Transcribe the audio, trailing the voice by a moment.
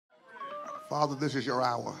Father, this is your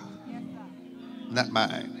hour, not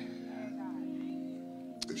mine.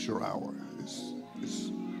 It's your hour.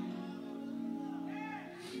 It's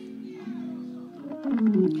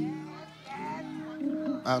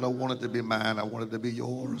I don't want it to be mine. I want it to be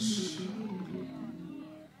yours.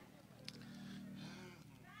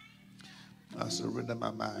 I surrender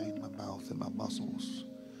my mind, my mouth, and my muscles.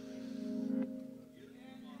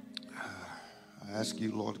 I ask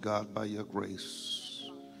you, Lord God, by your grace,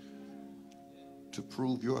 to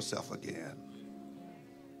prove yourself again.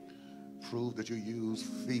 Prove that you use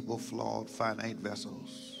feeble, flawed, finite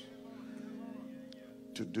vessels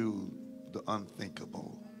to do the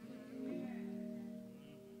unthinkable.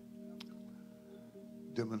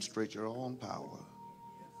 Demonstrate your own power.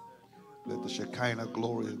 Let the Shekinah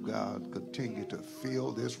glory of God continue to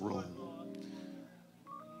fill this room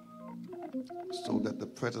so that the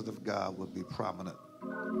presence of God would be prominent.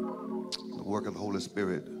 The work of the Holy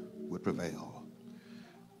Spirit would prevail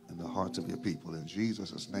in the hearts of your people. In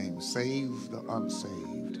Jesus' name, save the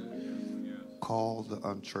unsaved. Call the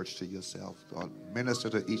unchurched to yourself. God, minister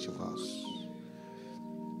to each of us.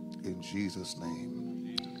 In Jesus'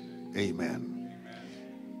 name, amen.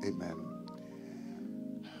 Amen.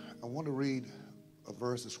 I want to read a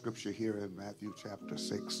verse of scripture here in Matthew chapter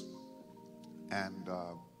 6 and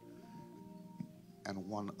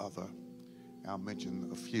one other. I'll mention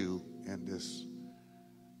a few in this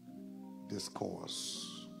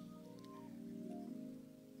discourse.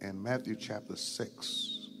 In Matthew chapter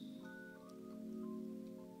 6,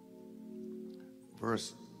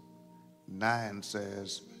 verse 9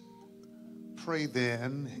 says, "Pray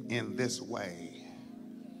then in this way,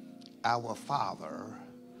 Our Father,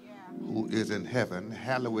 who is in heaven,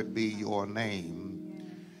 hallowed be your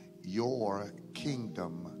name. Your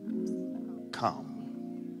kingdom come.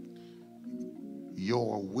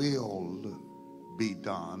 Your will be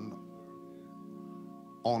done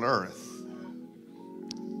on earth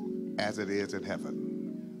as it is in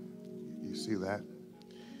heaven." You see that?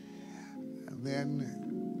 And then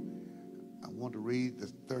I want to read the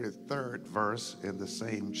 33rd verse in the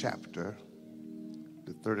same chapter.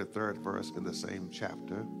 The 33rd verse in the same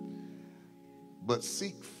chapter. "But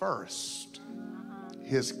seek first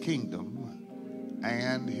his kingdom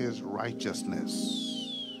and his righteousness,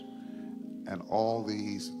 and all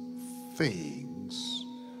these things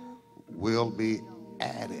will be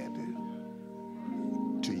added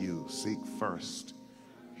to you." Seek first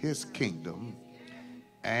his kingdom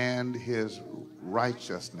and his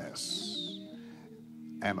righteousness,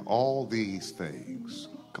 and all these things.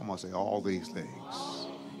 Come on, say all these things.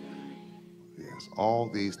 Yes, all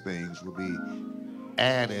these things will be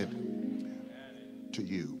added to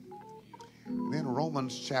you. And then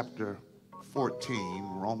Romans chapter 14,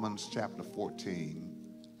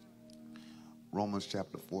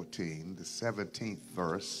 the 17th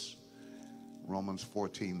verse, Romans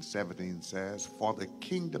 14:17 says, "For the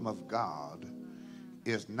kingdom of God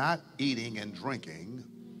is not eating and drinking,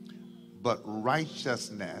 but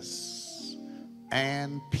righteousness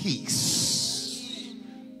and peace."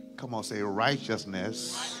 Come on, say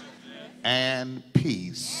righteousness and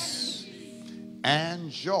peace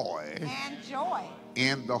and joy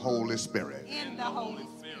in the Holy Spirit.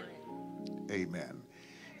 Amen.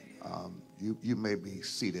 You may be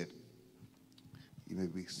seated. You may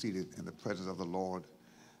be seated in the presence of the Lord.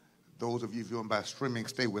 Those of you viewing by streaming,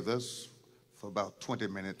 stay with us for about 20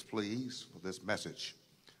 minutes, please, for this message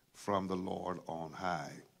from the Lord on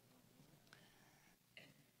high.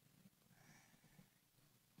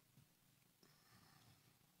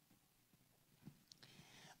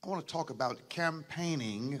 I want to talk about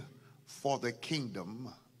campaigning for the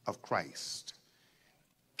kingdom of Christ.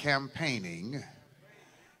 Campaigning.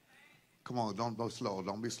 Come on, don't be slow.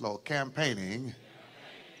 Don't be slow. Campaigning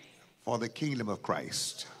for the kingdom of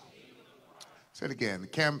Christ. Say it again.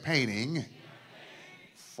 Campaigning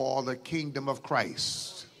for the kingdom of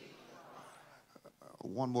Christ.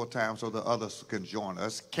 One more time so the others can join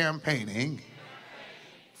us. Campaigning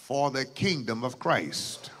for the kingdom of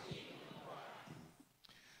Christ.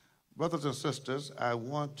 Brothers and sisters, I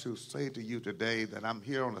want to say to you today that I'm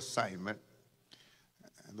here on assignment,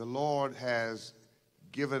 and the Lord has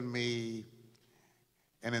given me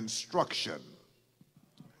an instruction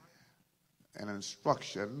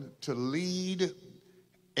to lead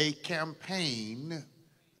a campaign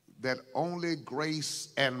that only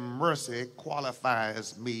grace and mercy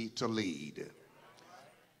qualifies me to lead.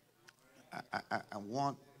 I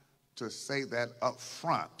want to say that up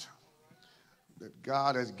front, that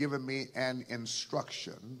God has given me an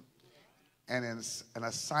instruction and an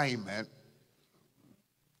assignment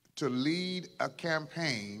to lead a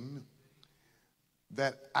campaign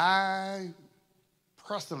that I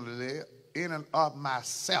personally, in and of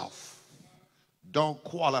myself, don't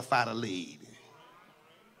qualify to lead.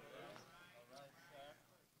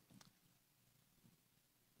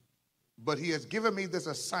 But he has given me this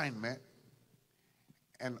assignment,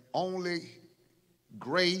 and only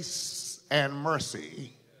grace and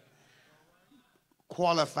mercy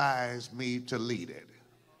qualifies me to lead it.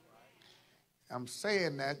 I'm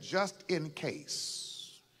saying that just in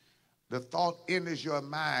case the thought enters your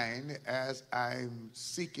mind as I'm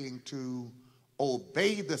seeking to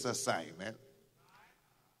obey this assignment.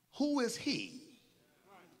 Who is he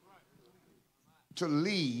to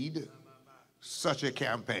lead such a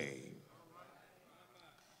campaign?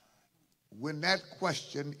 When that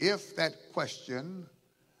question, if that question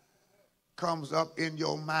comes up in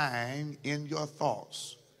your mind, in your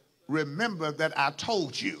thoughts, remember that I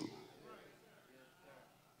told you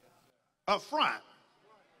up front,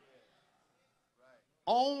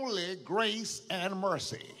 only grace and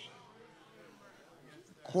mercy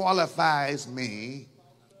qualifies me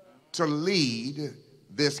to lead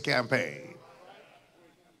this campaign.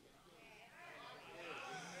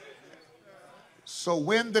 So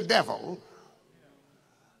when the devil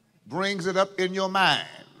brings it up in your mind,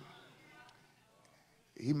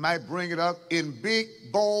 he might bring it up in big,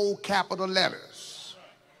 bold, capital letters.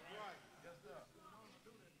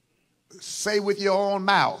 Say with your own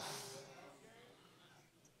mouth,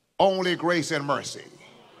 only grace and mercy.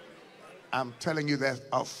 I'm telling you that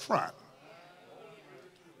up front.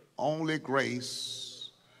 Only grace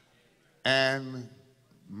and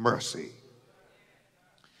mercy.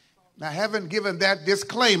 Now, having given that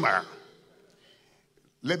disclaimer,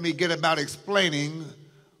 let me get about explaining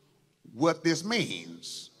what this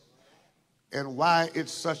means and why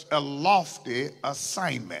it's such a lofty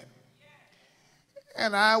assignment.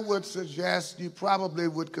 And I would suggest you probably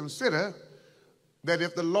would consider that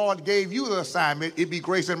if the Lord gave you the assignment, it'd be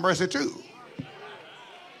grace and mercy too.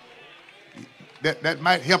 That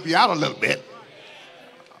might help you out a little bit.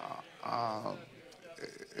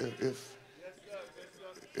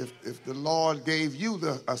 If the Lord gave you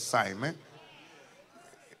the assignment,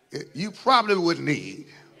 you probably would need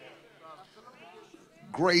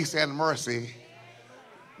grace and mercy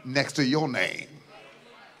next to your name.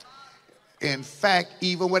 In fact,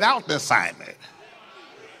 even without the assignment,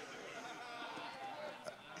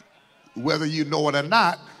 whether you know it or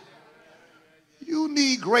not, you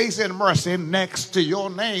need grace and mercy next to your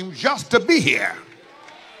name just to be here.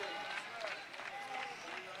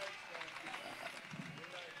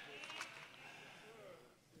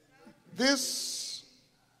 This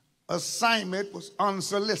assignment was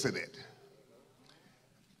unsolicited.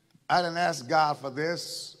 I didn't ask God for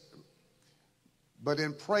this, but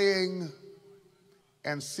in praying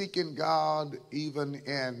and seeking God, even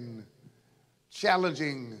in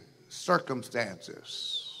challenging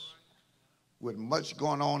circumstances, with much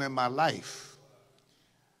going on in my life,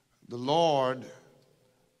 the Lord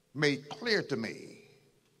made clear to me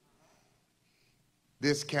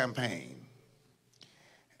this campaign.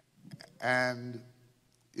 And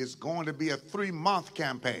it's going to be a 3-month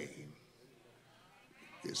campaign.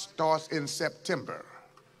 It starts in September,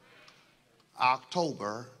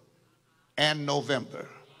 October, and November.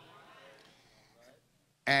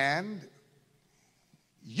 And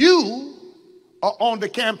you are on the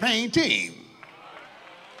campaign team.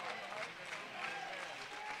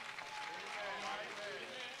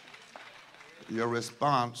 Your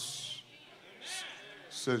response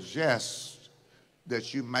suggests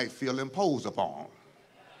that you might feel imposed upon.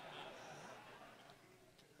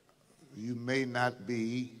 You may not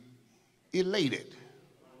be elated.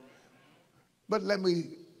 But let me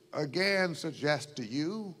again suggest to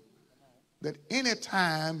you that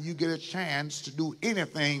anytime you get a chance to do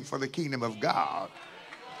anything for the kingdom of God,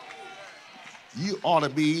 you ought to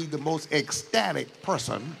be the most ecstatic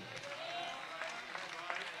person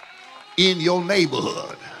in your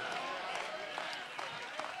neighborhood.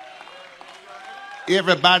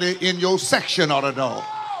 Everybody in your section ought to know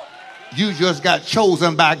you just got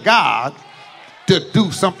chosen by God to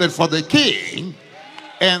do something for the King,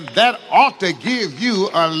 and that ought to give you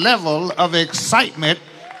a level of excitement,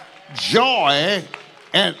 joy,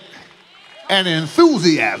 and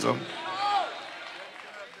enthusiasm.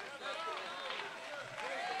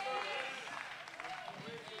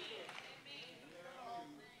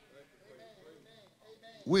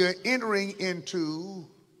 We are entering into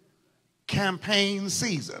campaign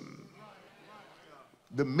season.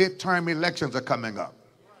 The midterm elections are coming up.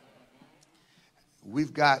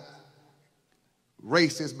 We've got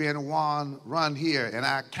races being run here in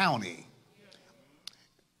our county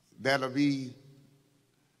that'll be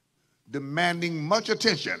demanding much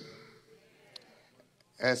attention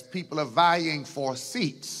as people are vying for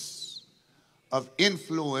seats of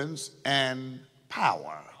influence and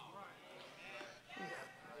power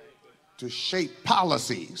to shape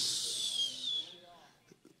policies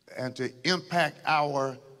and to impact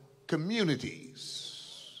our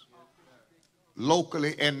communities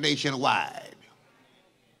locally and nationwide.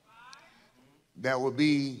 There will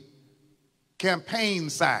be campaign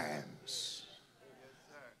signs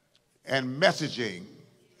and messaging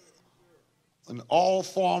in all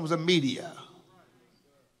forms of media.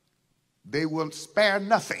 They will spare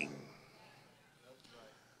nothing.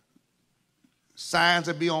 Signs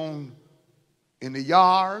will be on in the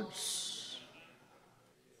yards,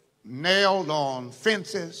 nailed on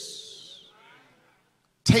fences,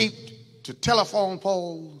 taped to telephone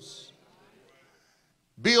poles,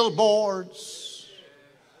 billboards,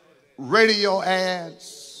 radio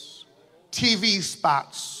ads, TV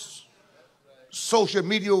spots. Social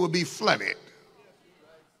media will be flooded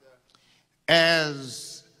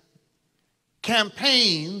as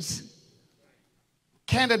campaigns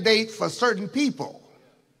candidate for certain people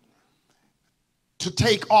to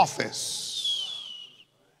take office.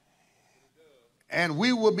 And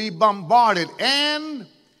we will be bombarded, and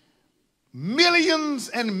millions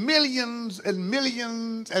and millions and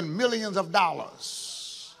millions and millions of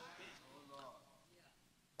dollars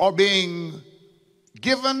are being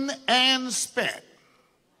given and spent,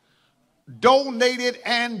 donated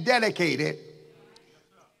and dedicated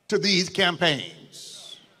to these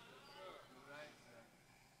campaigns.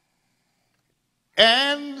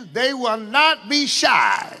 And they will not be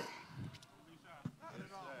shy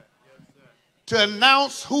to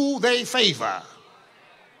announce who they favor.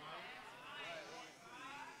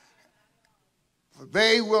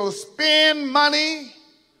 They will spend money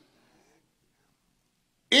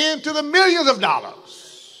into the millions of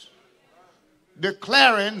dollars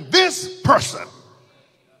declaring this person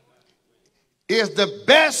is the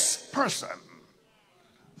best person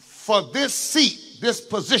for this seat, this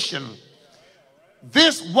position,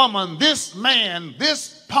 this woman, this man,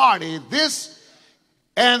 this party, this,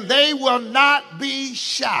 and they will not be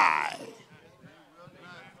shy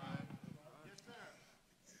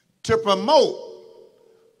to promote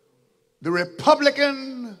the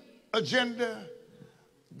Republican agenda,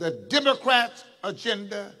 the Democrat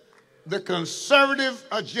agenda, the conservative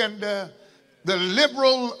agenda, the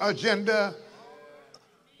liberal agenda,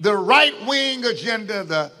 the right-wing agenda,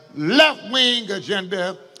 the left-wing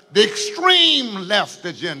agenda, the extreme left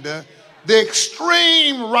agenda, the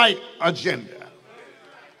extreme right agenda.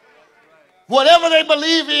 Whatever they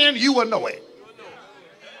believe in, you will know it.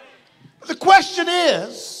 The question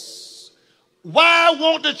is, why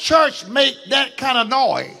won't the church make that kind of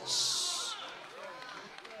noise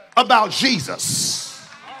about Jesus?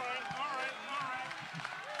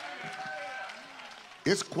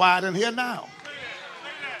 It's quiet in here now.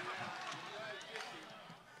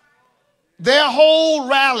 Their whole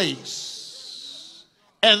rallies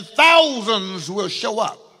and thousands will show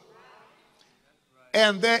up,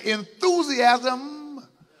 and their enthusiasm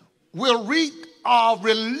will reek of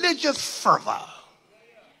religious fervor.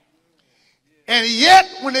 And yet,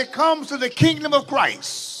 when it comes to the kingdom of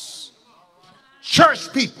Christ,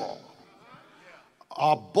 church people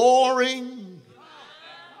are boring,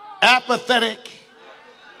 apathetic,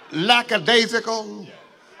 lackadaisical,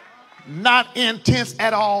 not intense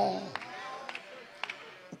at all.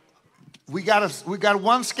 We got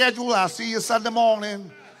one schedule. I'll see you Sunday morning.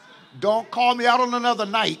 Don't call me out on another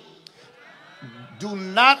night. Do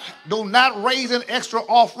not raise an extra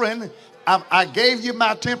offering. I gave you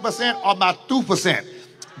my 10% or my 2%.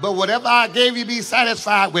 But whatever I gave you, be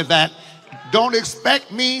satisfied with that. Don't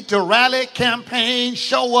expect me to rally, campaign,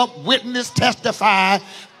 show up, witness, testify.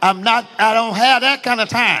 I don't have that kind of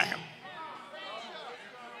time.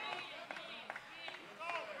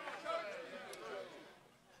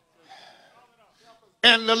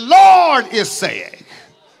 And the Lord is saying,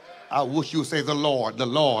 I wish you would say the Lord, the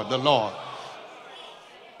Lord, the Lord.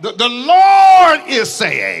 The Lord is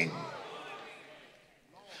saying,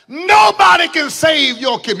 nobody can save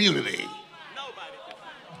your community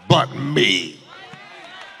but me.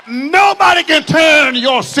 Nobody can turn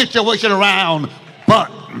your situation around but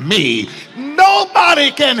me. Nobody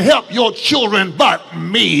can help your children but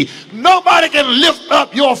me. Nobody can lift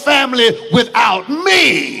up your family without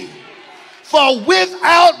me. For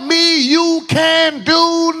without me, you can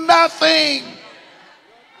do nothing.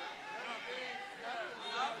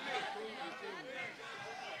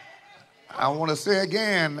 I want to say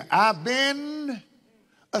again, I've been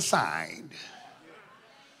assigned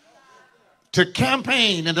to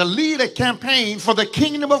campaign and to lead a campaign for the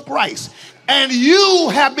kingdom of Christ, and you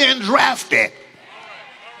have been drafted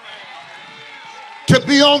to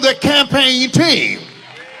be on the campaign team,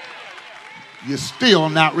 you're still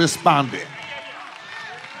not responding.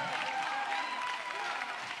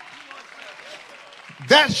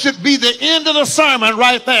 That should be the end of the sermon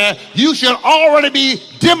right there. You should already be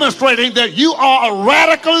demonstrating that you are a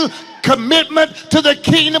radical commitment to the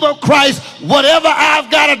kingdom of Christ. Whatever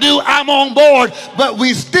I've got to do, I'm on board. But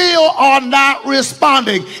we still are not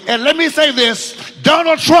responding. And let me say this,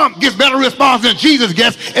 Donald Trump gets better response than Jesus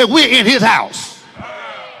gets, and we're in his house.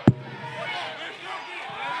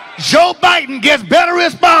 Joe Biden gets better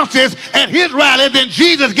responses at his rally than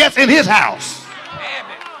Jesus gets in his house.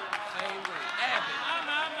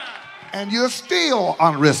 And you're still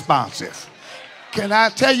unresponsive. Can I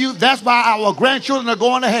tell you, that's why our grandchildren are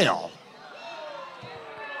going to hell.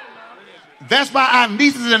 That's why our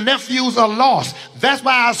nieces and nephews are lost. That's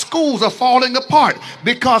why our schools are falling apart.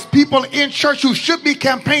 Because people in church who should be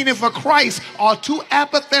campaigning for Christ are too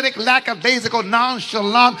apathetic, lackadaisical,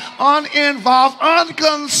 nonchalant, uninvolved,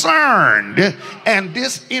 unconcerned, and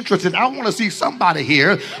disinterested. I want to see somebody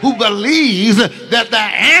here who believes that the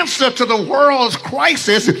answer to the world's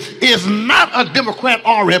crisis is not a Democrat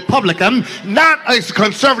or Republican, not a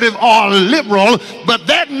conservative or liberal, but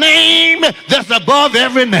that name that's above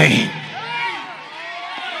every name.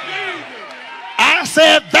 I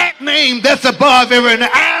said that name that's above every name.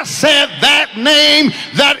 I said that name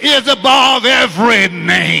that is above every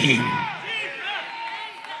name.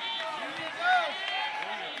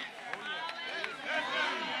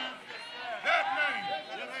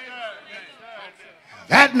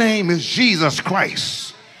 That name is Jesus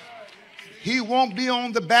Christ. He won't be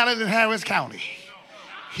on the ballot in Harris County.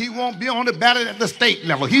 He won't be on the ballot at the state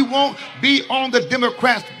level. He won't be on the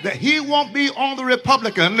Democrats. He won't be on the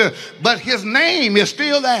Republican, but his name is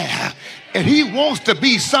still there. And he wants to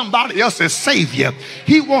be somebody else's savior.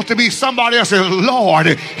 He wants to be somebody else's Lord.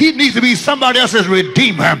 He needs to be somebody else's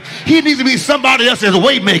redeemer. He needs to be somebody else's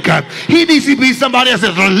waymaker. He needs to be somebody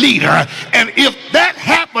else's leader. And if that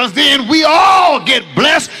happens, then we all get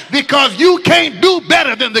blessed, because you can't do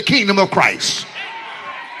better than the kingdom of Christ.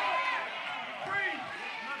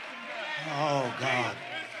 Oh, God.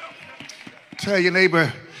 Tell your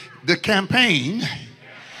neighbor, the campaign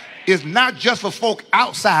is not just for folk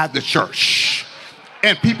outside the church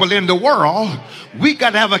and people in the world. We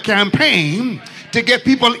got to have a campaign to get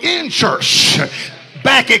people in church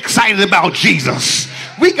back excited about Jesus.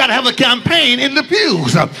 We got to have a campaign in the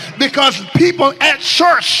pews, because people at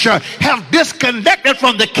church have disconnected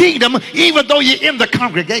from the kingdom even though you're in the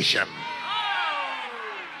congregation.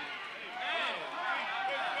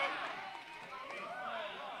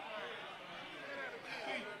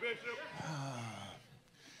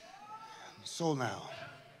 So now,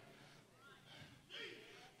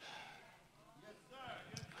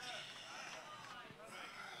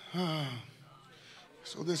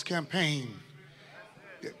 so this campaign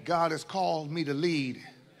that God has called me to lead,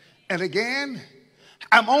 and again,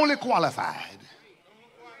 I'm only qualified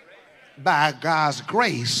by God's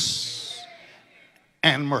grace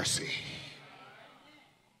and mercy.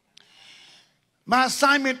 My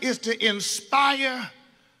assignment is to inspire,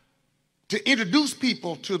 to introduce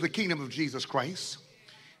people to the kingdom of Jesus Christ,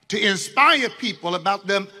 to inspire people about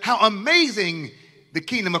them, how amazing the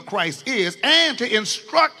kingdom of Christ is, and to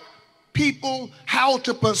instruct people how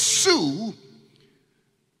to pursue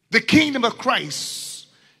the kingdom of Christ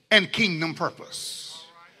and kingdom purpose.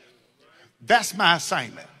 That's my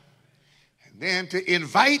assignment. And then to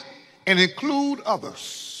invite and include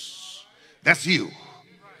others. That's you.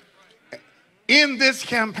 In this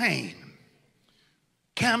campaign.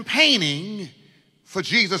 Campaigning for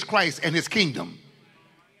Jesus Christ and his kingdom.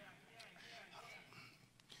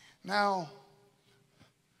 Now,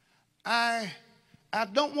 I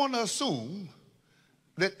don't want to assume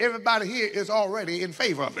that everybody here is already in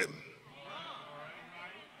favor of him.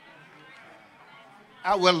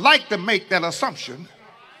 I would like to make that assumption,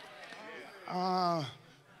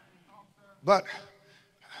 but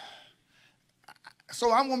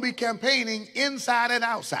so I'm going to be campaigning inside and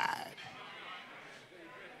outside.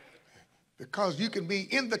 Because you can be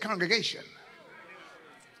in the congregation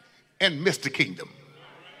and miss the kingdom.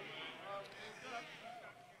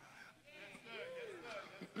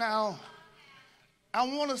 Now, I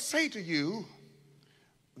want to say to you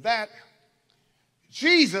that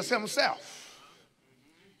Jesus himself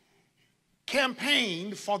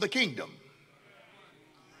campaigned for the kingdom.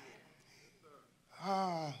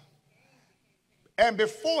 And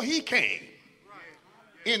before he came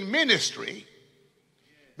in ministry,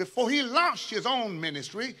 before he launched his own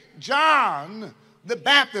ministry, John the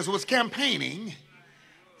Baptist was campaigning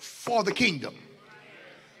for the kingdom.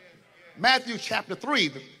 Matthew chapter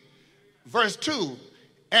 3, verse 2,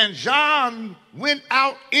 and John went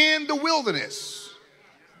out in the wilderness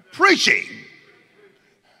preaching,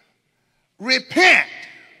 repent,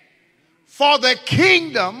 for the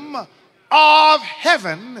kingdom of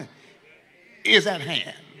heaven is at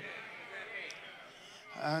hand.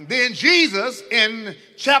 And then Jesus in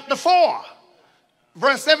chapter 4,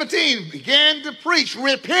 verse 17, began to preach,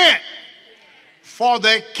 repent, for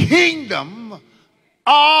the kingdom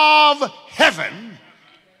of heaven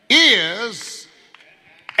is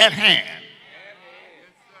at hand.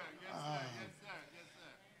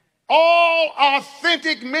 All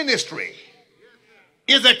authentic ministry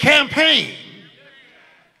is a campaign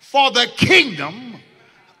for the kingdom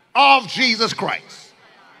of Jesus Christ.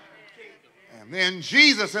 And then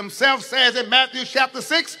Jesus himself says in Matthew chapter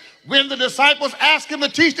 6, when the disciples asked him to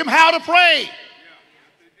teach them how to pray,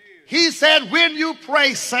 he said, when you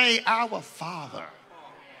pray, say, Our Father,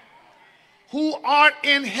 who art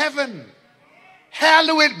in heaven,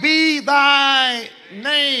 hallowed be thy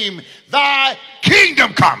name. Thy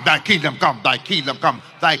kingdom come, thy kingdom come, thy kingdom come,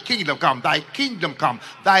 thy kingdom come, thy kingdom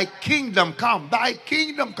come, thy kingdom come, thy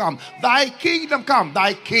kingdom come, thy kingdom come,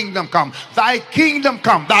 thy kingdom come, thy kingdom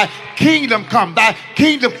come, thy kingdom come, thy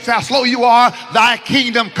kingdom. See how slow you are? Thy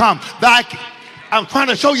kingdom come. I'm trying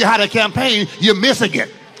to show you how to campaign. You're missing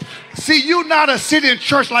it. See, you're not a sitting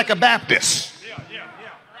church like a Baptist.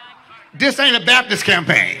 This ain't a Baptist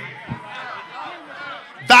campaign.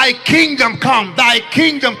 Thy kingdom come, thy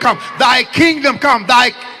kingdom come, thy kingdom come,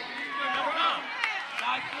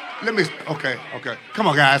 okay. Come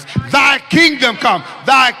on, guys. Thy kingdom come,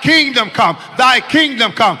 thy kingdom come, thy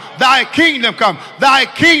kingdom come, thy kingdom come, thy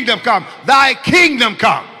kingdom come, thy kingdom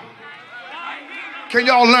come. Can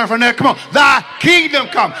y'all learn from that? Come on. Thy kingdom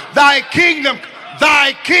come, thy kingdom,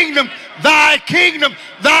 thy kingdom, thy kingdom,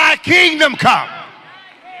 thy kingdom come.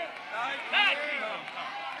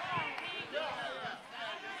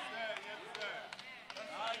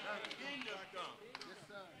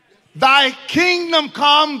 Thy kingdom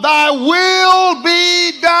come, thy will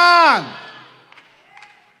be done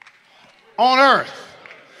on earth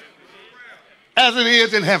as it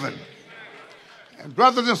is in heaven. And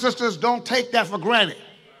brothers and sisters, don't take that for granted,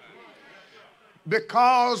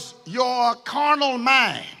 because your carnal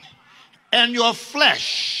mind and your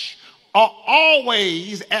flesh are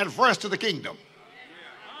always adverse to the kingdom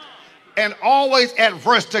and always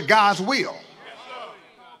adverse to God's will.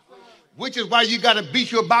 Which is why you got to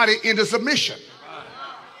beat your body into submission.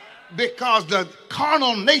 Because the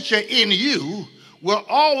carnal nature in you will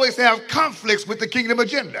always have conflicts with the kingdom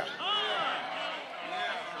agenda.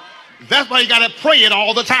 That's why you got to pray it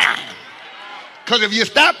all the time. Because if you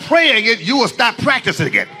stop praying it, you will stop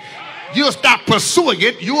practicing it. You'll stop pursuing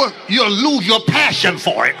it. You'll lose your passion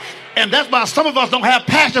for it. And that's why some of us don't have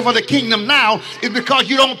passion for the kingdom now, is because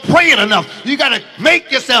you don't pray it enough. You got to make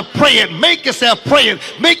yourself pray it, make yourself pray it,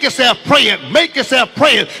 make yourself pray it, make yourself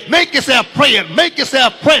pray it, make yourself pray it, make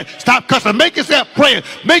yourself pray it. Stop cussing, make yourself pray it,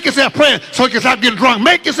 make yourself pray it so you can stop getting drunk.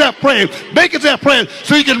 Make yourself pray it, make yourself pray it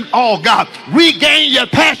so you can, oh God, regain your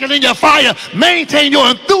passion and your fire, maintain your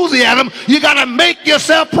enthusiasm. You got to make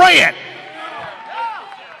yourself pray it.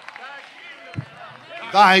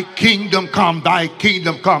 Thy kingdom come, thy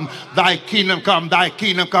kingdom come, thy kingdom come, thy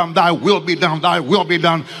kingdom come, thy will be done, thy will be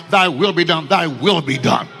done, thy will be done, thy will be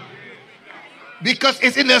done. Because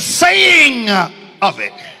it's in the saying of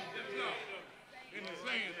it.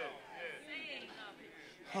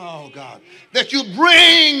 Oh God. That you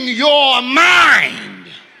bring your mind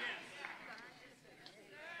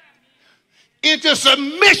into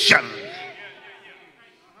submission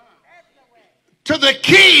to the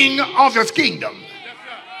king of his kingdom.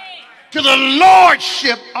 To the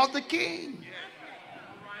lordship of the king.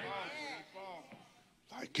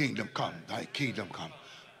 Thy kingdom come, thy kingdom come,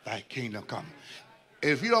 thy kingdom come.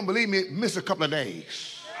 If you don't believe me, miss a couple of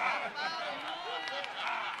days.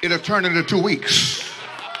 It'll turn into 2 weeks.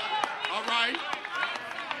 All right.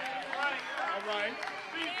 All right.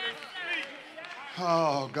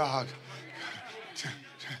 Oh God.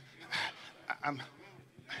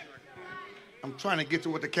 I'm trying to get to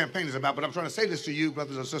what the campaign is about, but I'm trying to say this to you,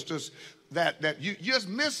 brothers and sisters, that you just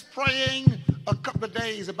miss praying a couple of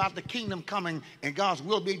days about the kingdom coming and God's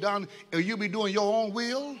will be done, and you'll be doing your own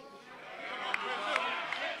will,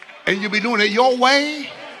 and you'll be doing it your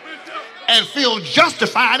way, and feel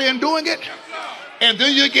justified in doing it, and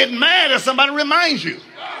then you get mad if somebody reminds you.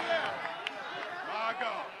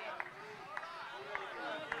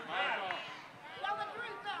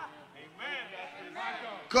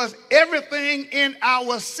 Because everything in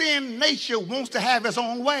our sin nature wants to have its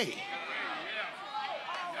own way.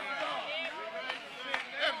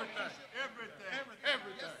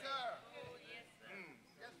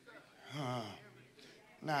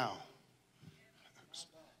 Now,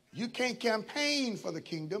 you can't campaign for the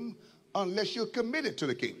kingdom unless you're committed to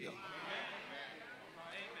the kingdom.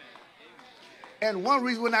 And one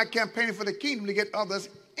reason we're not campaigning for the kingdom to get others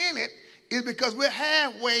in it is because we're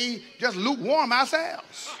halfway just lukewarm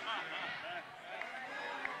ourselves.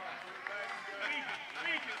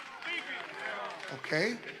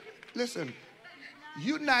 Okay? Listen,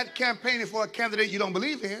 you're not campaigning for a candidate you don't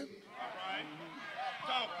believe in.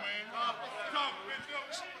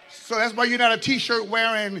 So that's why you're not a t-shirt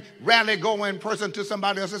wearing, rally going person to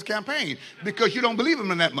somebody else's campaign, because you don't believe in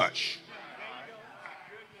them that much.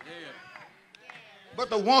 But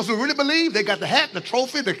the ones who really believe, they got the hat, the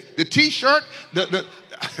trophy, the t-shirt, the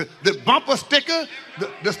bumper sticker,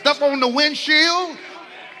 the stuff on the windshield.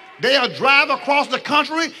 They'll drive across the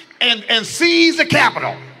country and seize the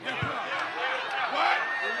Capitol.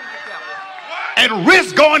 And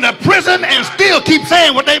risk going to prison and still keep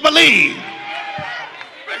saying what they believe.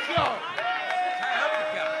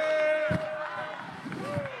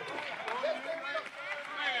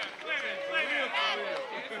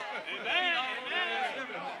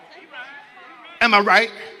 Am I right?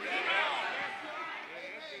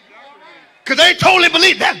 Because they totally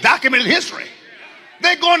believe that's documented history.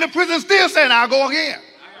 They're going to prison still saying, I'll go again.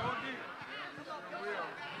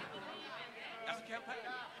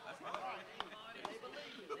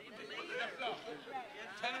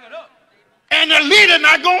 And the leader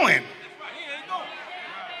not going.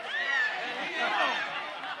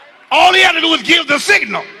 All he had to do was give the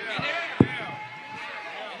signal.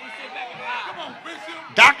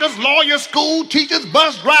 Doctors, lawyers, school teachers,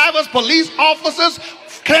 bus drivers, police officers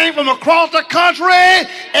came from across the country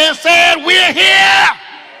and said, we're here.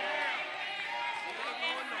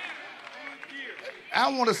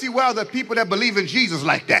 I want to see where are the people that believe in Jesus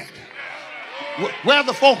like that. Where are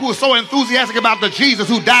the folk who are so enthusiastic about the Jesus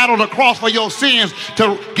who died on the cross for your sins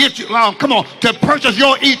to get you, to purchase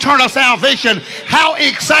your eternal salvation? How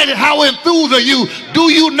excited, how enthused are you?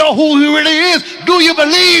 Do you know who he really is? Do you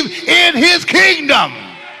believe in his kingdom?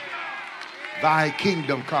 Thy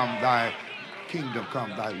kingdom come, thy kingdom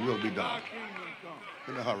come, thy will be done.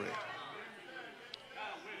 In a hurry.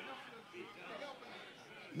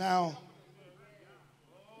 Now,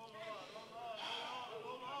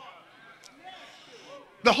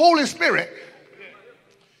 the Holy Spirit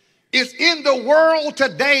is in the world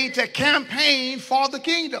today to campaign for the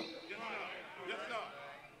kingdom.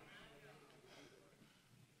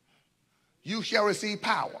 You shall receive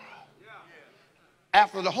power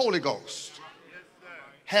after the Holy Ghost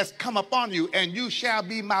has come upon you, and you shall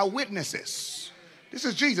be my witnesses. This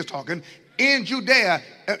is Jesus talking. In Judea,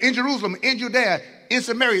 in Jerusalem, in Judea, in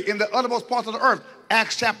Samaria, in the uttermost parts of the earth.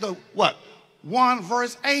 Acts chapter what? 1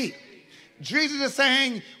 verse 8. Jesus is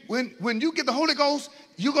saying, when you get the Holy Ghost,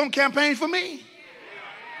 you're going to campaign for me.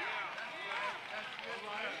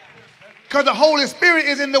 Because the Holy Spirit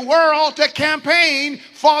is in the world to campaign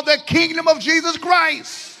for the kingdom of Jesus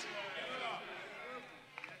Christ.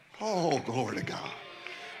 Oh, glory to God.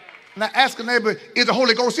 Now ask a neighbor, is the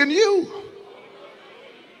Holy Ghost in you?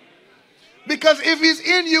 Because if he's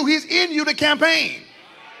in you to campaign.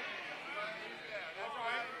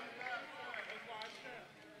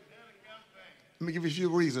 Let me give you a few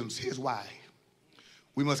reasons. Here's why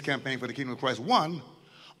we must campaign for the kingdom of Christ. One,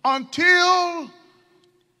 until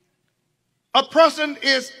a person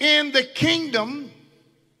is in the kingdom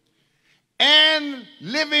and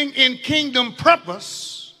living in kingdom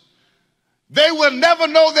purpose, they will never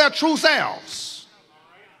know their true selves.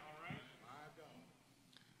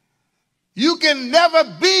 You can never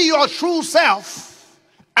be your true self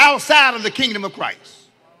outside of the kingdom of Christ.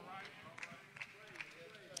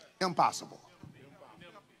 Impossible.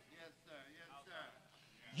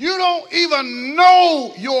 You don't even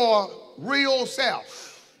know your real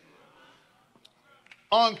self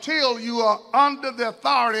until you are under the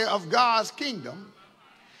authority of God's kingdom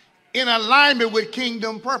in alignment with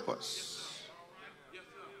kingdom purpose.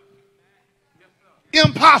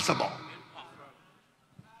 Impossible.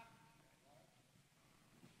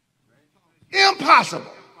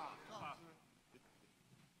 Impossible.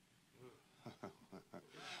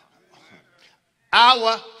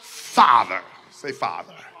 Our Father. Say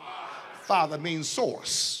Father. Father means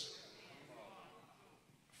source.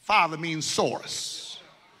 Father means source.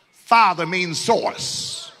 Father means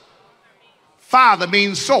source. Father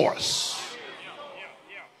means source.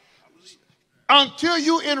 Until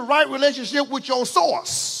you're in right relationship with your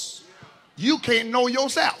source, you can't know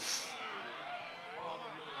yourself.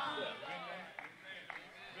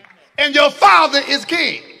 And your Father is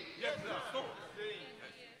king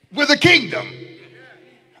with a kingdom.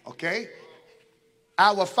 Okay?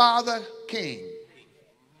 Our Father King.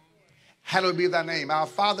 Hallowed be thy name. Our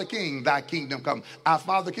Father King, thy kingdom come. Our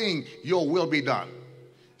Father King, your will be done.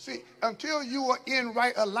 See, until you are in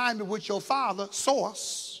right alignment with your Father,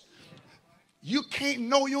 source, you can't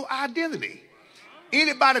know your identity.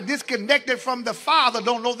 Anybody disconnected from the Father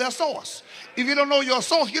don't know their source. If you don't know your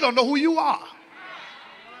source, you don't know who you are.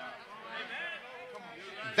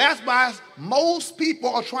 That's why most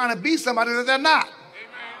people are trying to be somebody that they're not.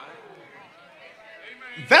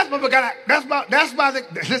 That's what we got. That's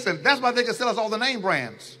why they can sell us all the name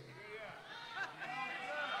brands.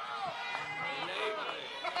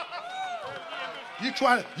 You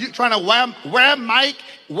trying to wear Mike,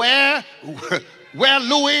 wear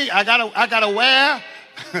Louis. I gotta wear.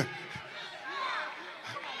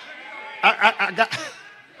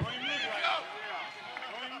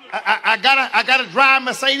 I gotta drive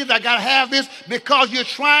Mercedes. I gotta have this because you're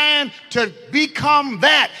trying to become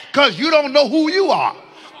that because you don't know who you are.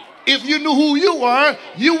 If you knew who you were,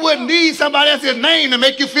 you wouldn't need somebody else's name to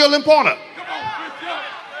make you feel important.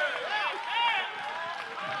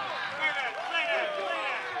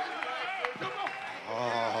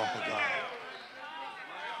 Oh, God.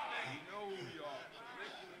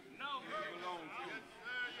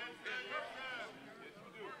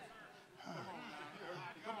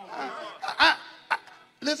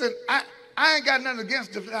 Listen, I ain't got nothing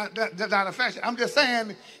against the designer fashion. I'm just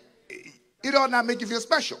saying it ought not make you feel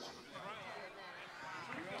special.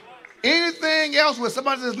 Anything else with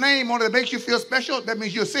somebody's name on it that makes you feel special, that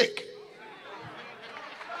means you're sick.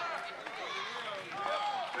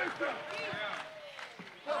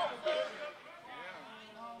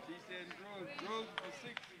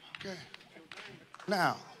 Okay.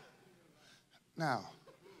 Now,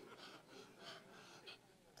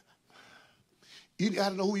 you got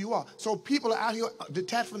to know who you are. So people are out here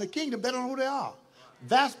detached from the kingdom. They don't know who they are.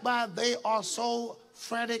 That's why they are so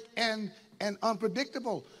frantic and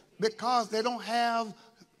unpredictable, because they don't have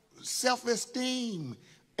self-esteem.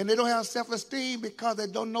 And they don't have self-esteem because they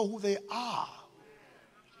don't know who they are.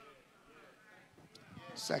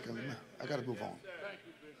 Secondly, I got to move on.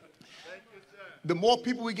 The more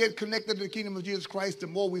people we get connected to the kingdom of Jesus Christ, the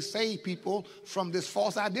more we save people from this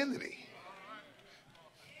false identity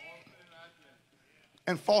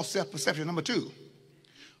and false self-perception. Number two,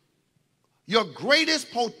 your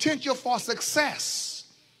greatest potential for success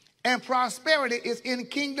and prosperity is in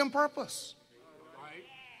kingdom purpose.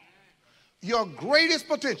 Your greatest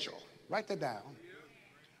potential, write that down,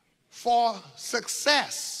 for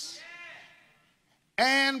success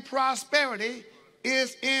and prosperity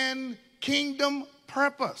is in kingdom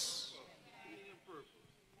purpose.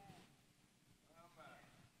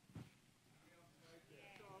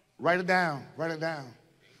 Write it down. Write it down.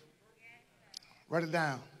 Write it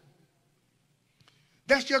down.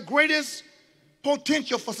 That's your greatest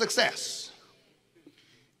potential for success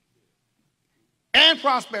and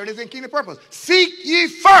prosperity is in kingdom purpose. Seek ye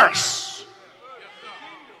first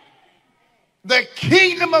the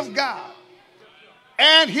kingdom of God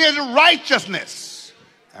and his righteousness,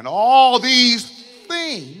 and all these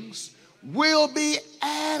things will be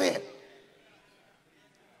added.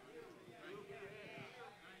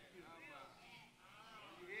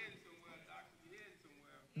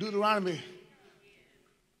 Deuteronomy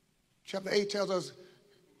chapter 8 tells us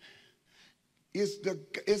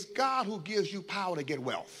it's God who gives you power to get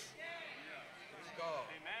wealth.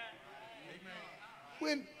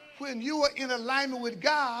 When you are in alignment with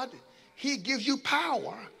God, he gives you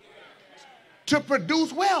power to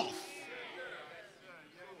produce wealth.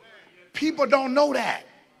 People don't know that.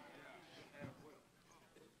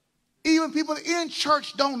 Even people in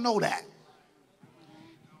church don't know that.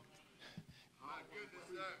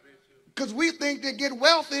 Because we think to get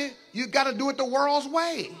wealthy, you got to do it the world's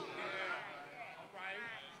way.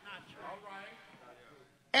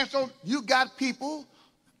 And so you got people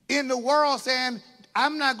in the world saying,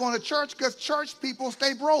 I'm not going to church because church people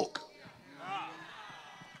stay broke.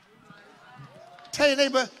 Tell your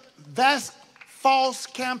neighbor, that's false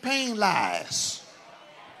campaign lies.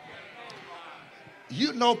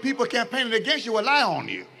 You know people campaigning against you will lie on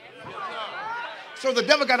you. So the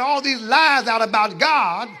devil got all these lies out about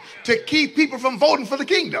God to keep people from voting for the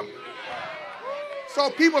kingdom.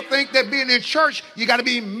 So people think that being in church, you got to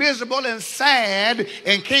be miserable and sad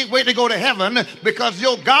and can't wait to go to heaven because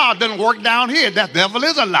your God doesn't work down here. That devil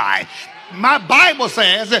is a lie. My Bible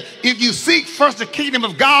says that if you seek first the kingdom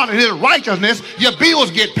of God and his righteousness, your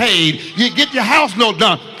bills get paid. You get your house note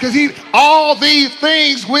done. Because all these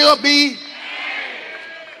things will be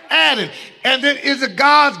added. And then is it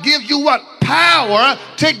God gives you what? Power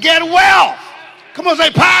to get wealth. Come on,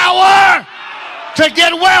 say power to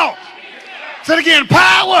get wealth. Say it again,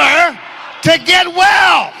 power to get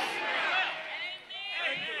wealth.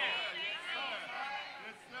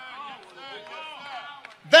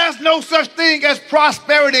 There's no such thing as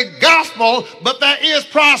prosperity gospel, but there is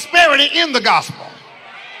prosperity in the gospel.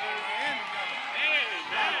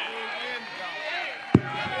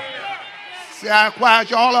 See how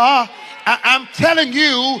quiet y'all are? I'm telling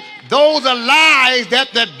you, those are lies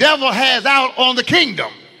that the devil has out on the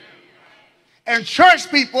kingdom. And church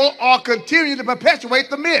people are continuing to perpetuate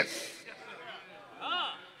the myth.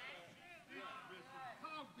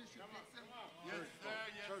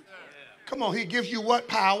 Come on, he gives you what?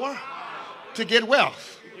 Power to get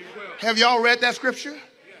wealth. Have y'all read that scripture?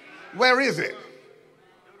 Where is it?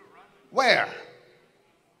 Where?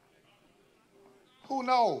 Who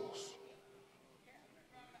knows?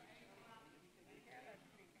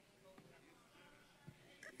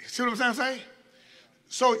 See what I'm saying?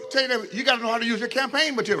 So tell you that you got to know how to use your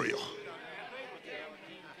campaign material.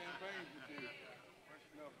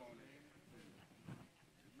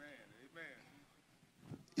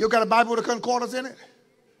 You got a Bible with a concordance in it?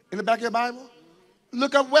 In the back of your Bible?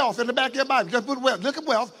 Look up wealth in the back of your Bible. Just put wealth. Look up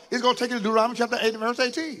wealth. It's going to take you to Deuteronomy chapter 8 and verse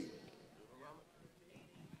 18.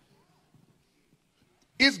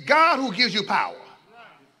 It's God who gives you power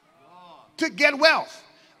to get wealth.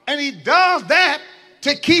 And he does that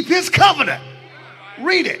to keep his covenant.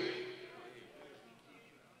 Read it.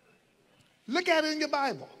 Look at it in your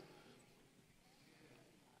Bible.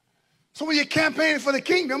 So when you're campaigning for the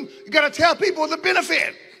kingdom, you got to tell people the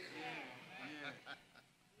benefit.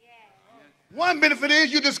 One benefit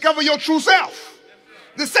is you discover your true self.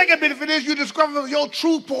 The second benefit is you discover your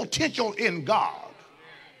true potential in God.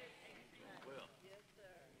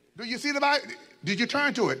 Do you see the Bible? Did you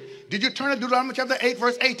turn to it? Did you turn to Deuteronomy chapter 8,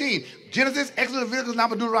 verse 18? Genesis, Exodus, Leviticus,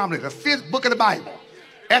 Numbers, Deuteronomy, the fifth book of the Bible.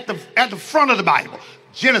 At the front of the Bible.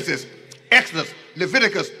 Genesis, Exodus,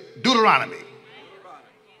 Leviticus, Deuteronomy.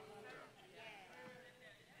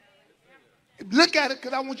 Look at it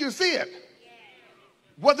because I want you to see it.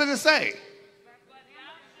 What does it say?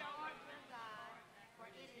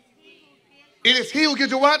 It is he who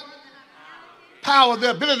gives you what? Power,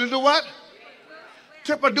 the ability to do what?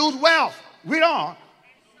 To produce wealth. Read on.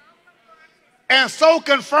 And so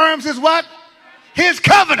confirms his what? His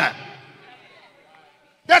covenant.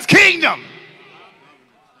 That's kingdom.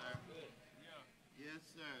 Yes,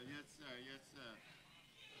 sir. Yes, sir. Yes, sir.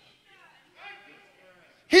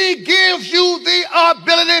 He gives you the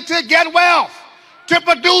ability to get wealth, to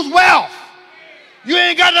produce wealth. You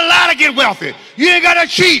ain't got to lie to get wealthy. You ain't got to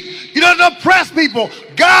cheat. You don't oppress people.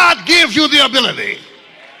 God gives you the ability.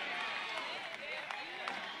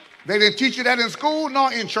 They didn't teach you that in school,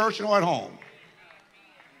 nor in church, nor at home.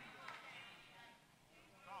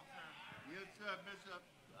 Yes, sir, Bishop.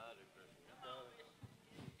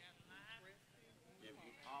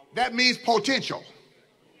 That means potential.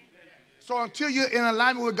 So until you're in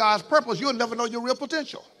alignment with God's purpose, you'll never know your real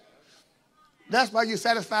potential. That's why you're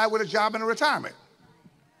satisfied with a job and a retirement.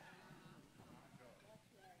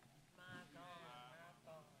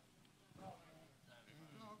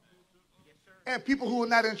 And people who are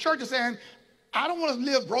not in church are saying, I don't want to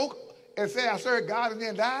live broke and say I served God and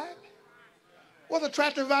then died. What's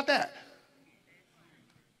attractive about that?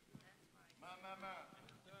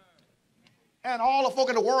 And all the folk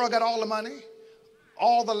in the world got all the money,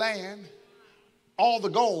 all the land, all the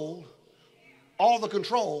gold, all the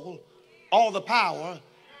control, all the power,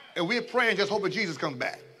 and we're praying just hoping Jesus comes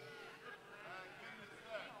back.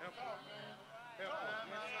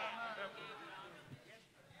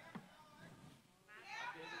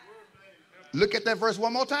 Look at that verse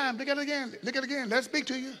one more time. Look at it again. Look at it again. Let it speak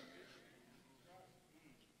to you.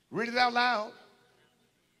 Read it out loud.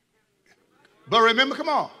 But remember, come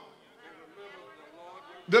on.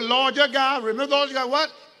 The Lord your God, remember the Lord your God,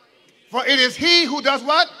 what? For it is he who does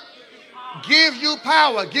what? Gives you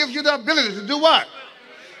power, gives you the ability to do what?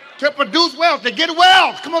 To produce wealth, to get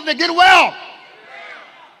wealth. Come on, to get wealth.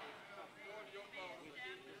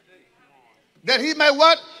 That he may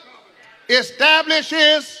what? Establish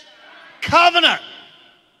his covenant.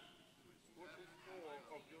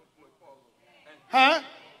 Huh?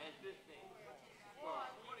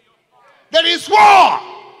 That he swore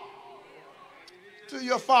to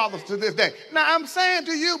your fathers to this day. Now I'm saying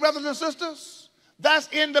to you, brothers and sisters, that's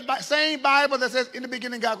in the same Bible that says in the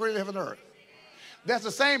beginning God created heaven and earth. That's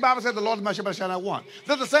the same Bible that says the Lord is my shepherd, I shall not want.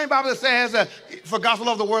 That's the same Bible that says for God so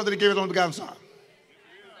loved the world that he gave his only begotten son.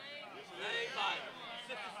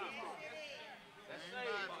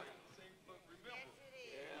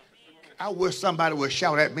 I wish somebody would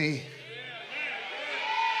shout at me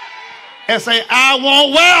and say, I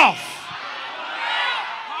want wealth.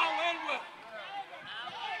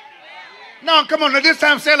 No, come on, now this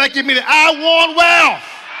time say it like you mean it. I want wealth.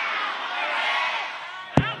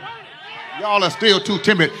 Y'all are still too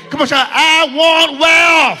timid. Come on, shout, I want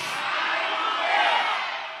wealth.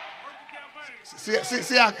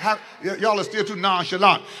 See how y'all are still too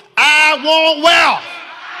nonchalant. I want wealth.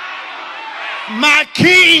 My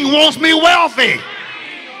king wants me wealthy.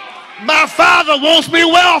 My father wants me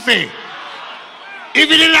wealthy. If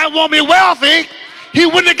he did not want me wealthy, he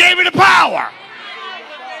wouldn't have gave me the power.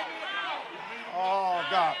 Oh,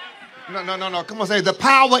 God. No. Come on, say, the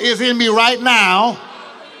power is in me right now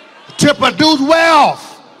to produce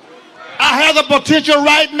wealth. I have the potential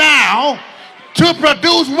right now to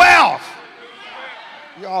produce wealth.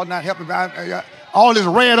 Y'all not helping me. All this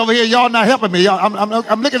red over here, y'all not helping me.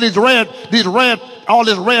 I'm looking at all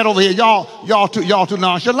this red over here. Y'all too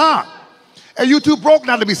nonchalant. And you too broke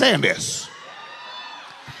not to be saying this.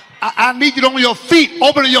 I need you on your feet,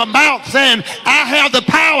 opening your mouth, saying, I have the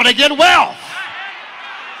power to get wealth.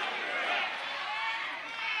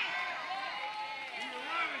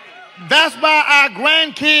 That's why our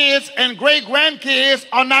grandkids and great-grandkids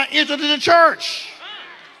are not interested in church.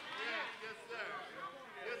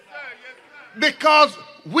 Because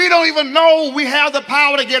we don't even know we have the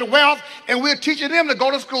power to get wealth, and we're teaching them to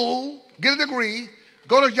go to school, get a degree,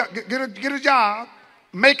 get a job,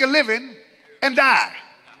 make a living, and die.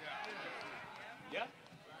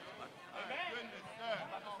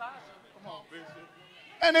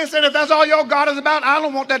 And they said, if that's all your God is about, I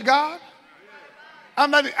don't want that God.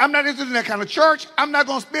 I'm not interested in that kind of church. I'm not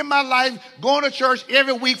going to spend my life going to church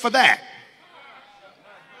every week for that.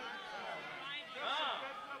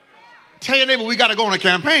 Tell your neighbor, we got to go on a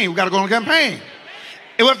campaign. We got to go on a campaign.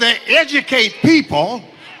 And we have to educate people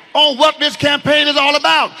on what this campaign is all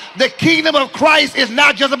about. The kingdom of Christ is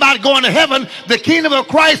not just about going to heaven. The kingdom of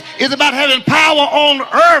Christ is about having power on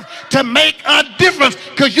earth to make a difference,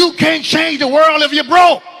 because you can't change the world if you're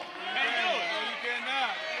broke.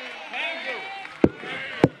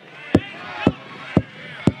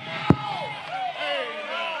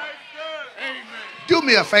 Do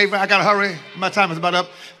me a favor. I got to hurry. My time is about up.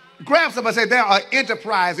 Grab somebody and say, there are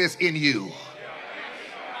enterprises in you.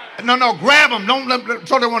 No, grab them. Don't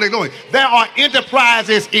show them what they're doing. There are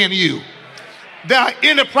enterprises in you. There are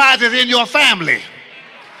enterprises in your family.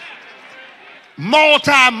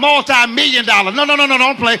 Multi-million dollar. No,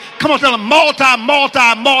 don't play. Come on, tell them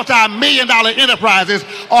multi-million dollar enterprises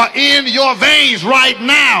are in your veins right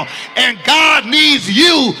now. And God needs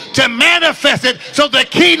you to manifest it so the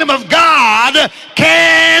kingdom of God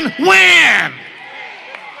can win.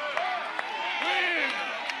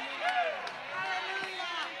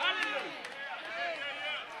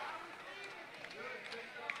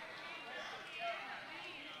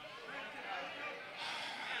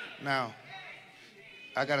 Now,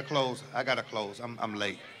 I gotta close. I'm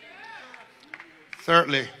late.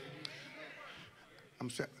 Thirdly,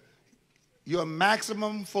 your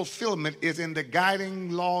maximum fulfillment is in the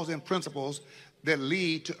guiding laws and principles that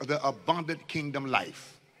lead to the abundant kingdom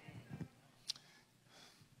life.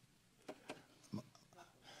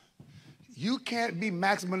 You can't be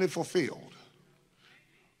maximally fulfilled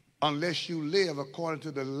unless you live according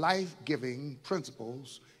to the life-giving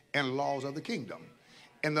principles and laws of the kingdom.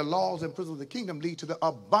 And the laws and principles of the kingdom lead to the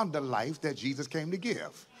abundant life that Jesus came to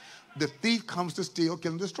give. The thief comes to steal,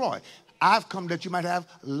 kill, and destroy. I've come that you might have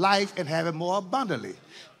life and have it more abundantly.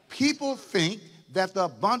 People think that the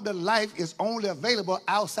abundant life is only available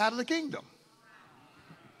outside of the kingdom.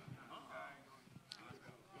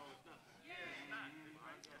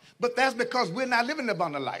 But that's because we're not living the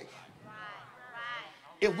abundant life.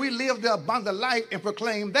 If we live the abundant life and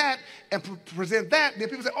proclaim that and present that, then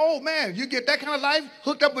people say, oh man, you get that kind of life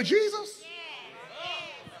hooked up with Jesus?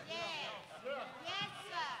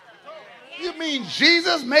 You mean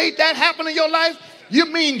Jesus made that happen in your life? You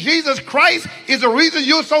mean Jesus Christ is the reason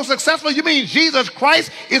you're so successful? You mean Jesus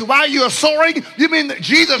Christ is why you're soaring? You mean that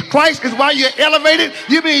Jesus Christ is why you're elevated?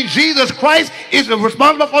 You mean Jesus Christ is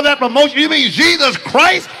responsible for that promotion? You mean Jesus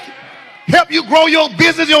Christ help you grow your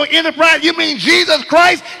business, your enterprise? You mean Jesus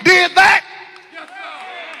Christ did that?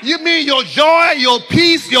 You mean your joy, your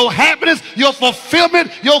peace, your happiness, your fulfillment,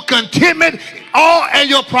 your contentment, and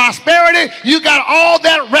your prosperity? You got all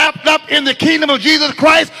that wrapped up in the kingdom of Jesus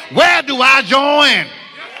Christ? Where do I join?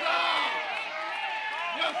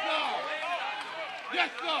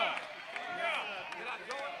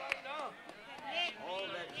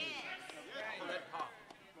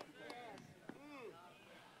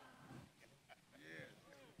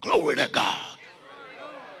 Glory to God.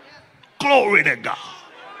 Glory to God.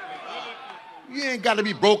 You ain't got to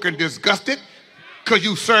be broke and disgusted because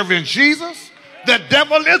you serving Jesus. The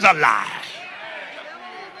devil is a lie.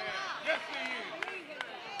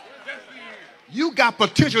 You got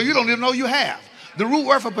potential you don't even know you have. The root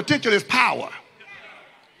word for potential is power,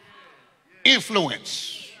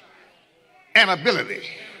 influence, and ability.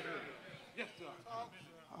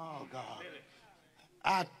 Oh, God.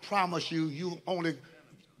 I promise you, you've only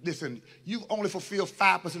fulfilled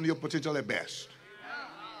 5% of your potential at best.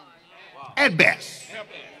 At best.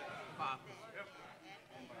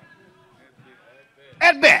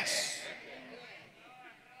 At best.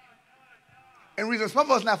 And the reason some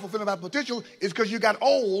of us not fulfilling our potential is because you got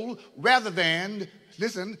old rather than,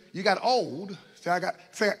 listen, you got old. Say,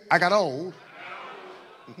 I got old.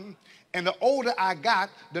 Mm-hmm. And the older I got,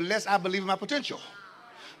 the less I believe in my potential.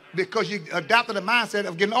 Because you adopted the mindset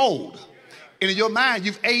of getting old. And in your mind,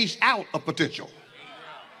 you've aged out of potential.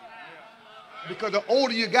 Because the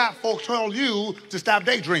older you got, folks told you to stop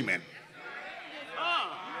daydreaming.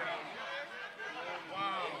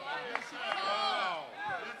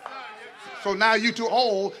 So now you're too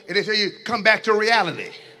old, and they say you come back to reality.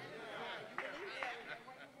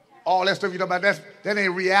 All that stuff you know about, that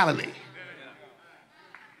ain't reality.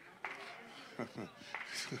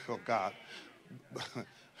 Oh, God.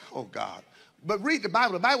 Oh, God. But read the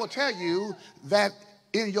Bible. The Bible will tell you that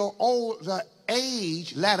in your older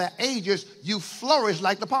age, latter ages, you flourish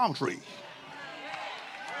like the palm tree.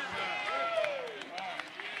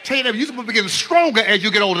 Tell you that you're supposed to be getting stronger as you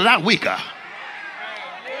get older, not weaker.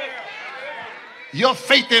 Your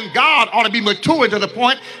faith in God ought to be maturing to the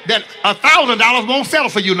point that $1,000 won't settle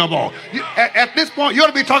for you no more. At this point, you ought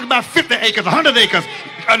to be talking about 50 acres, 100 acres,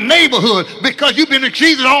 a neighborhood, because you've been in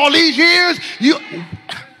Jesus all these years.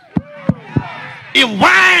 If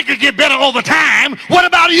wine could get better over time, what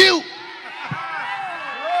about you?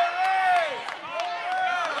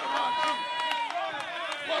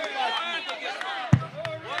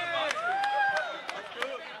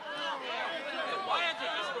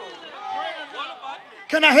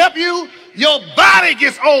 Can I help you? Your body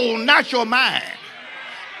gets old, not your mind,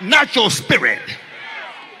 not your spirit.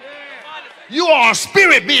 You are a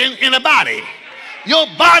spirit being in a body. Your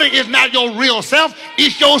body is not your real self.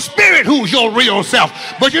 It's your spirit who's your real self.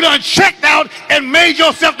 But you done checked out and made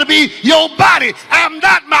yourself to be your body. I'm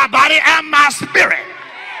not my body. I'm my spirit.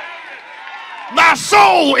 My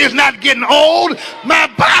soul is not getting old. My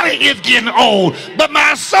body is getting old. But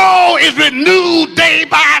my soul is renewed day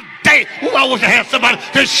by day. Ooh, I wish I had somebody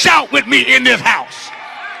to shout with me in this house.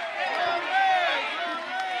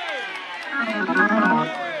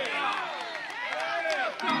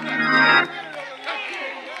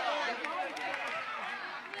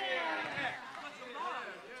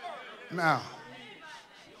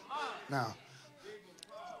 Now,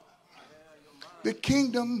 the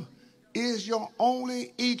kingdom is your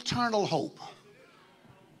only eternal hope.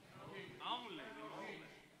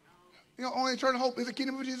 Your only eternal hope is the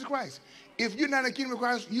kingdom of Jesus Christ. If you're not in the kingdom of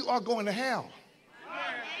Christ, you are going to hell.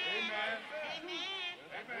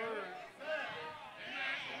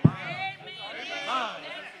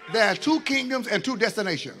 There are two kingdoms and two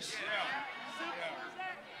destinations.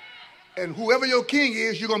 And whoever your king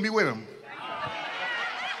is, you're going to be with him.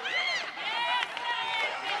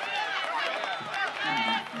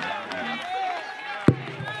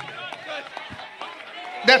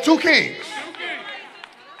 There are two kings.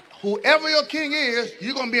 Whoever your king is,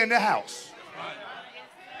 you're going to be in their house.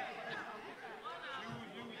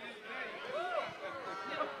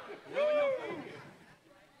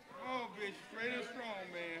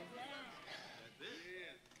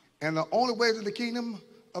 And the only way to the kingdom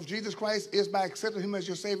of Jesus Christ is by accepting him as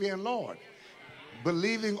your Savior and Lord.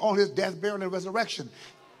 Believing on his death, burial, and resurrection.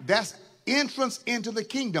 That's entrance into the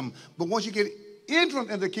kingdom. But once you get entrance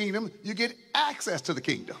into the kingdom, you get access to the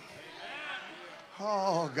kingdom.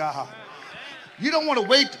 Oh, God. You don't want to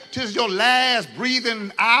wait till your last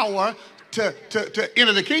breathing hour to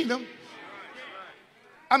enter the kingdom.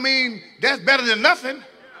 I mean, that's better than nothing.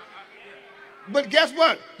 But guess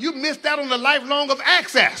what? You missed out on the lifelong of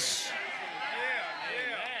access.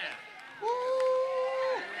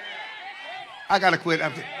 I got to quit.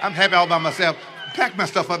 I'm happy all by myself. Pack my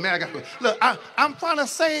stuff up, man. I got to quit. Look, I'm trying to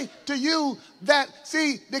say to you that,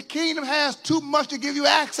 see, the kingdom has too much to give you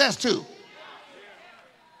access to.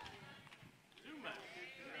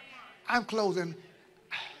 I'm closing.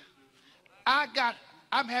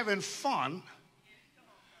 I'm having fun.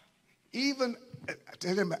 Even, it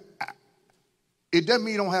doesn't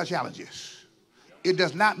mean you don't have challenges. It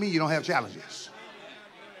does not mean you don't have challenges.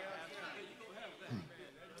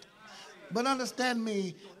 But understand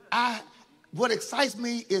me, What excites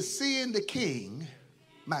me is seeing the King,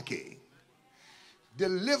 my King,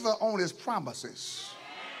 deliver on his promises,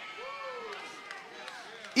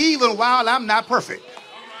 even while I'm not perfect.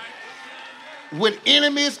 With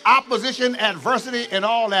enemies, opposition, adversity, and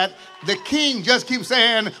all that, the King just keeps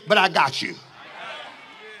saying, but I got you.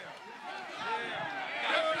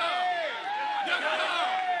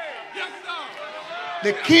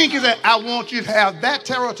 The King is that I want you to have that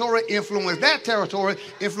territory, influence that territory,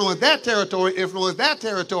 influence that territory, influence that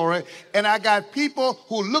territory. And I got people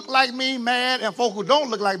who look like me mad and folk who don't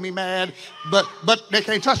look like me mad, but they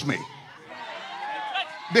can't touch me.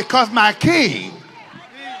 Because my King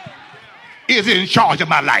is in charge of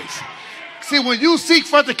my life. See, when you seek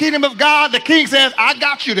first the kingdom of God, the King says, I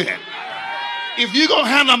got you then. If you're going to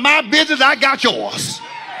handle my business, I got yours.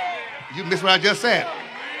 You missed what I just said.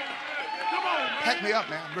 Pack me up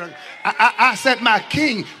now, brother. I said my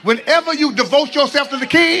King. Whenever you devote yourself to the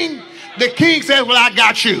King says, well, I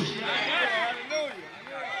got you.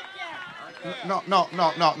 No.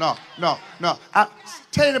 I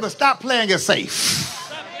tell you, but stop playing it safe.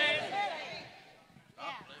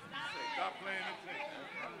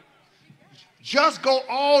 Just go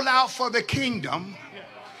all out for the kingdom.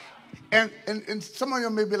 And some of you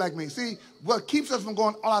may be like me. See, what keeps us from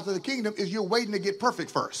going all out to the kingdom is you're waiting to get perfect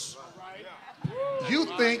first. You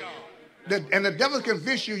think that, and the devil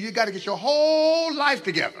convince you, you got to get your whole life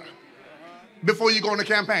together before you go on the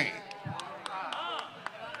campaign.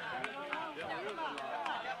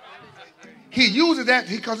 He uses that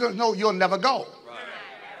because no, you'll never go.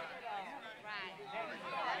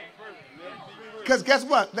 Because guess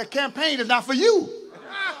what? The campaign is not for you.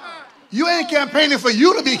 You ain't campaigning for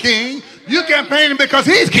you to be king. You're campaigning because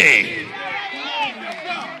he's king.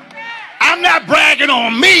 I'm not bragging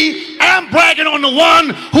on me. I'm bragging on the one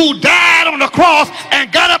who died on the cross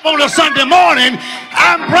and got up on a Sunday morning.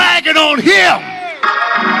 I'm bragging on him.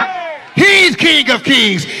 He's King of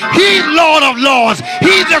Kings. He's Lord of Lords.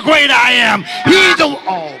 He's the great I am. He's the...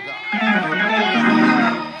 Oh, God.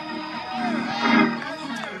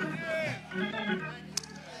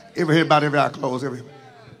 Every head bowed, every eye closed.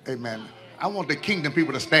 Amen. I want the kingdom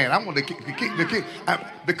people to stand. I want the king.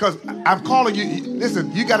 Because I'm calling you.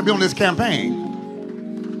 Listen, you got to be on this campaign.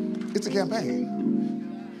 It's a campaign.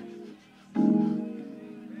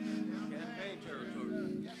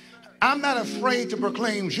 I'm not afraid to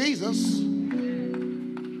proclaim Jesus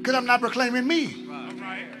because I'm not proclaiming me.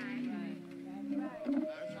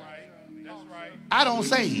 I don't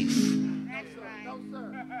save.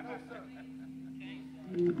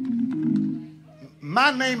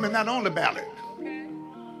 My name is not on the ballot.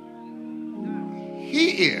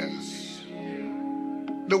 He is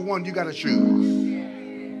the one you got to choose.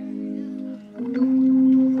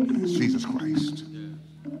 It's Jesus Christ.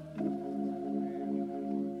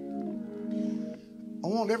 I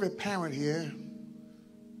want every parent here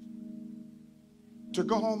to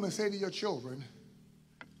go home and say to your children,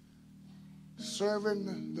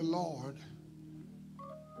 serving the Lord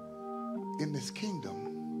in this kingdom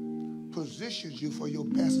positions you for your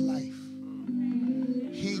best life.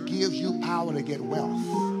 He gives you power to get wealth.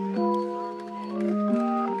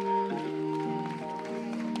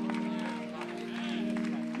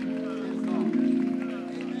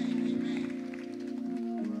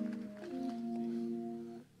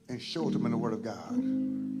 And show it to them in the Word of God.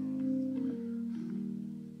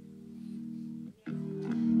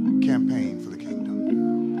 Campaign for the kingdom.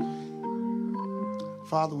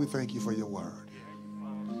 Father, we thank you for your word.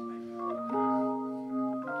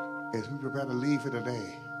 As we prepare to leave here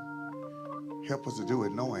today, help us to do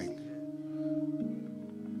it knowing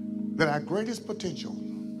that our greatest potential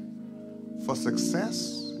for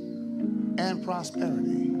success and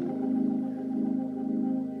prosperity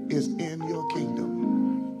is in your kingdom.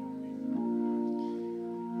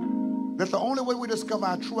 That the only way we discover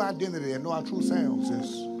our true identity and know our true selves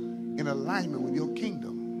is in alignment with your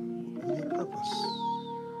kingdom and your purpose.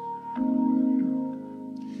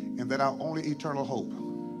 And that our only eternal hope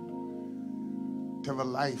to have a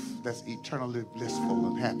life that's eternally blissful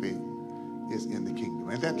and happy is in the kingdom.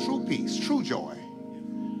 And that true peace, true joy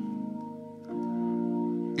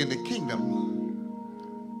in the kingdom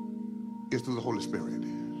is through the Holy Spirit.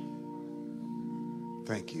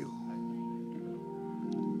 Thank you.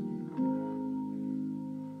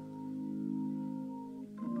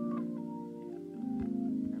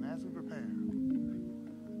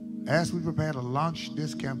 And as we prepare to launch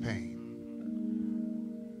this campaign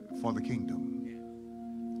for the kingdom,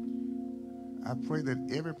 I pray that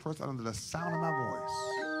every person under the sound of my voice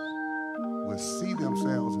will see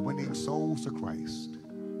themselves winning souls to Christ,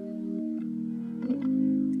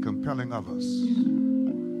 compelling others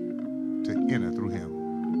to enter through him.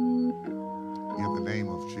 In the name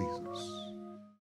of Jesus.